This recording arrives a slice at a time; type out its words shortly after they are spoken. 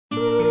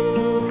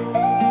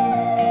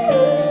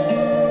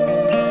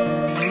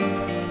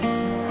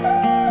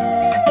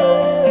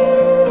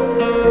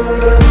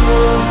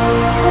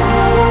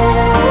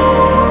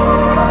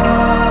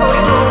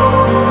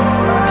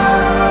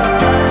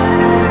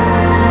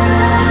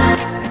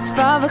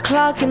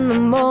o'clock in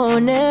the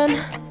morning,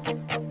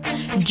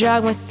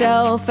 drag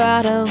myself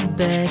out of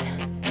bed.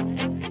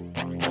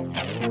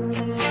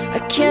 I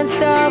can't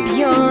stop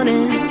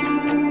yawning,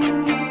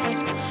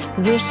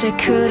 wish I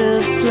could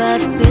have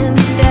slept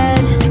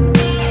instead.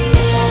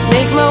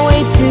 Make my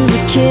way to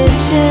the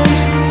kitchen,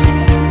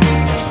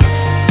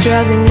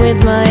 struggling with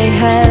my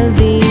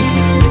heavy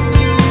head.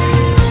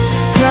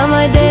 Plan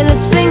my day,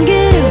 let's blink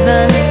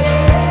even.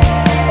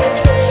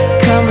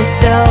 Cut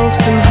myself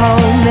some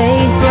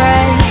homemade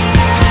bread.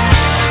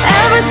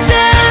 Ever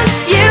since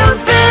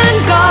you've been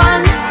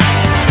gone,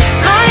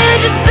 my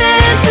urge has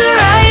been to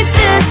write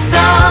this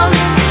song.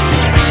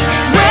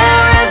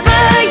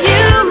 Wherever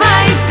you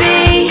might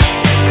be,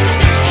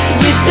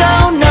 you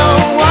don't know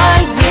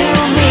what you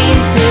mean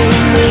to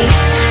me.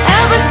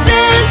 Ever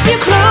since you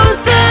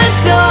closed the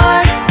door,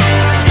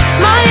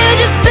 my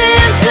urge has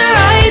been to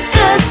write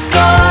the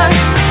score.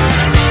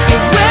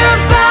 Your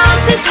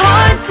whereabouts is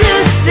hard to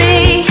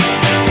see,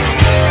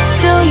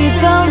 still you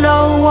don't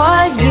know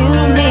what you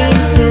mean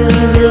to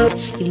me.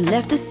 You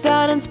left the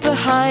silence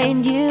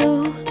behind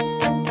you,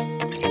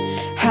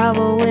 how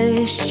I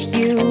wish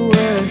you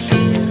were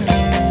here.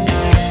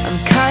 I'm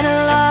kinda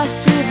lost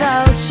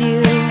without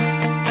you,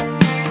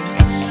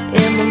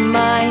 in my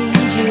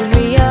mind you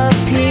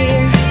reappear.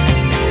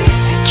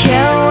 I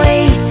can't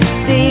wait to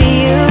see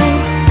you,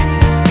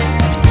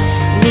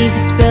 need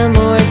to spend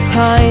more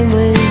time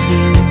with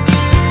you.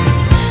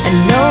 I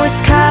know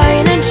it's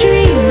kinda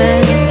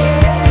dreaming,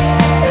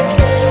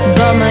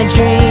 but my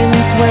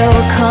dreams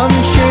will come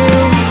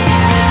true.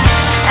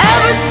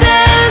 Ever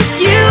since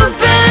you've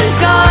been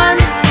gone,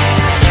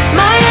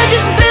 my urge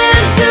has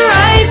been to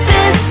write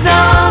this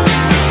song.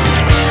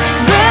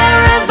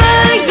 Wherever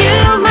you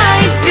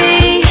might be,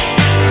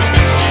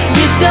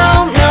 you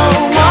don't know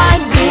what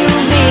you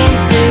mean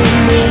to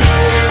me.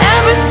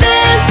 Ever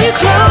since you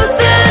closed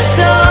the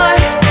door,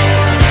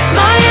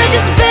 my urge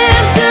has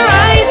been to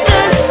write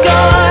the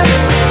score.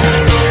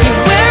 Your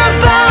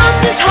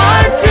whereabouts is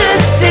hard to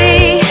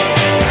see,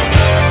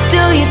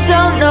 still you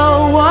don't know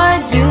what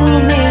you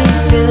mean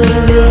to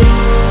me.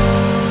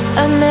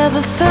 I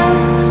never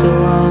felt so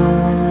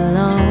all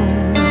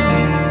alone,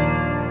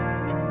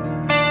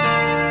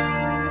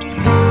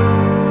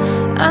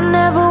 I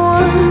never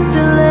want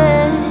to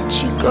let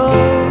you go.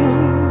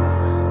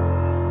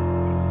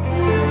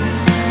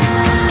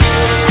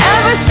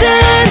 Ever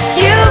since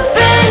you've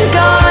been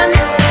gone,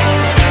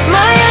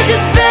 my urge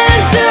has been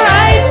to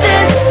write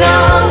this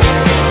song.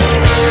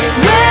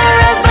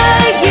 Wherever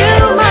you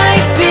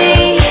might be,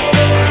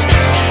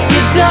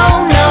 you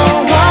don't know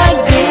what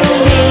you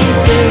mean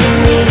to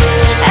me.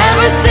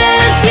 Ever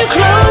since you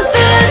closed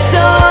the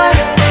door,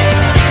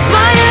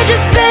 my urge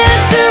has been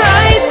to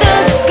write the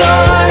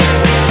score.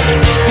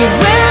 Your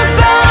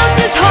whereabouts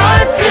is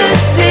hard to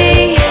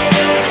see,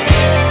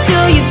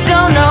 still you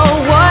don't know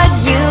what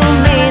you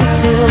mean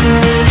to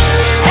me.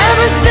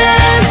 Ever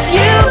since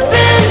you've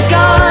been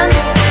gone,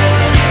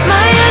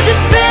 my urge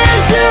has been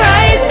to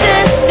write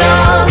this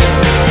song.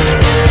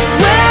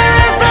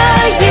 Wherever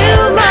you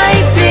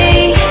might be,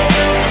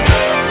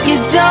 you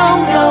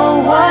don't know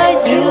what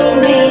you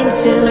mean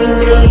to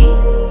me.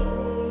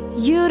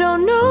 You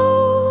don't know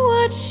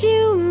what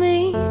you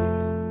mean,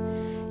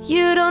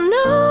 you don't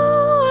know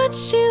what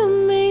you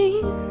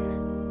mean,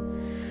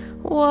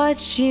 what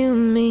you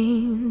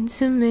mean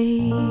to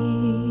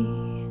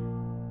me.